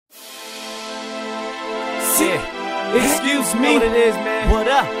Excuse me. What it is, man? What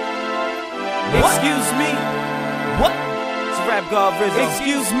up? Excuse me. What? It's Rap God RizZo.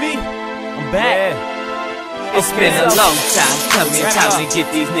 Excuse me. I'm back. It's been a long time coming, time to get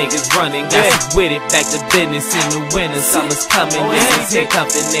these niggas running. Got with it, back to business in the winter. Summer's coming, niggas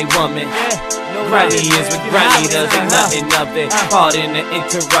handcuffing they woman. Grimy is with grimy, doesn't nothing of it. Pardon the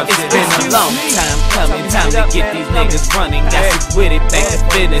interruption. It's been a long time coming, time to get these niggas running. Got with it, back to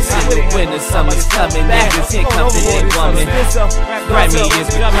business in the winter. Summer's coming, niggas handcuffing they woman. Grimy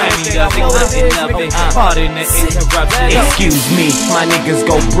is with grimy, doesn't nothing of it. Pardon the interruption. Excuse me, my niggas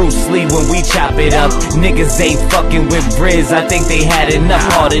go Bruce Lee when we chop it up. Niggas ain't fucking with Riz, I think they had enough.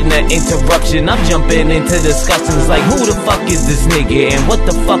 Pardon the interruption, I'm jumping into discussions like who the fuck is this nigga and what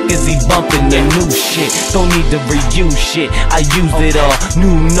the fuck is he bumping? The new shit, don't need to reuse shit, I used it all. New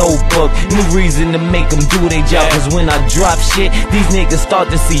notebook, new reason to make them do their job. Cause when I drop shit, these niggas start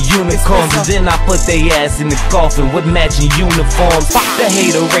to see unicorns. And then I put they ass in the coffin with matching uniforms. The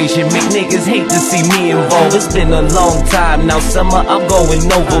hateration make niggas hate to see me involved. It's been a long time now, summer I'm going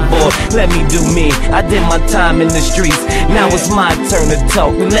overboard. Let me do me, I did my time in the streets. Now it's my turn to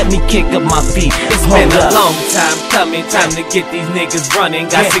talk, and let me kick up my feet. It's been a long time coming, time to get these niggas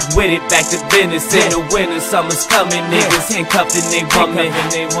running. Got sick with it, back to business in the winter. Summer's coming, niggas handcuffing they woman.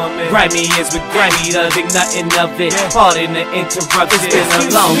 Grimy is with grimy, doesn't nothing of it. Pardon the interruption. It's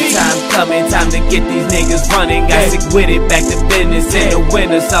been a long time coming, time to get these niggas running. Got sick with it, back to business in the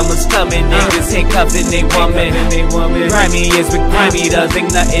winter. Summer's coming, niggas handcuffing they woman. Grimy is with grimy,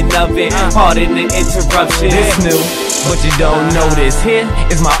 doesn't nothing of it. Pardon the interruption. It's new, but you don't notice. Here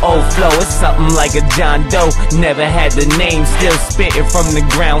is my old flow. It's something like a John Doe. Never had the name, still spitting from the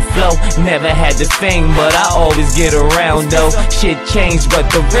ground flow. Never had the fame, but I always get around though. Shit changed, but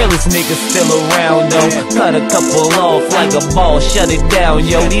the realest niggas still around though. Cut a couple off like a ball, shut it down,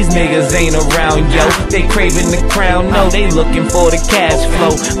 yo. These niggas ain't around, yo. They craving the crown, no, they looking for the cash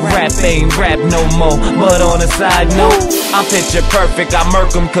flow. Rap ain't rap no more, but on a side note, I'm picture perfect. I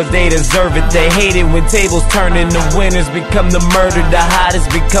murk them cause they deserve it. They hate it when tables turn and the winners become the murdered. The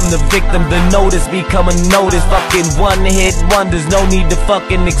hottest become the victim, the notice become a notice. Fucking one hit wonders, no need to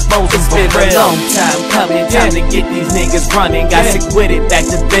fucking expose them. It's been a long time coming, time to get these niggas running. Got sick with it, back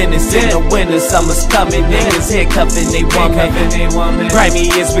to business in the winter. Summer's coming, niggas handcuffing they woman.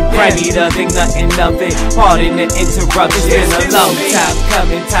 Grimy is with grimy, doesn't nothing of it. Pardon the interruption. It's been a long time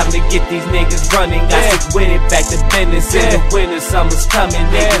coming, time to get these niggas running. Got sick with it, back to business in the winter. Summer's coming,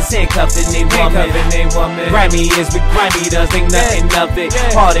 niggas handcuffing they woman. Grimy is with grimy, doesn't nothing of it.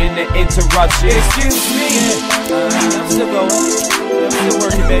 Pardon the interruption. Excuse me. I'm still going. I'm still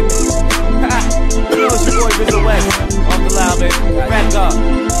working, baby. You know it's your boy RizZo S. On the loud, baby. Rap God.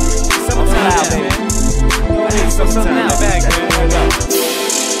 Summertime, loud, baby. I need something now. Back, man.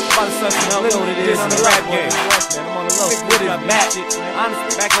 About to start to know what it is in the rap game. I'm on the low. Stick with it, match it.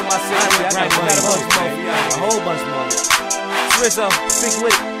 Honestly, back on my side. I got a bunch more. A whole bunch more. RizZo, stick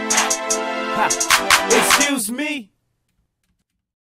with it. Ha. Excuse me.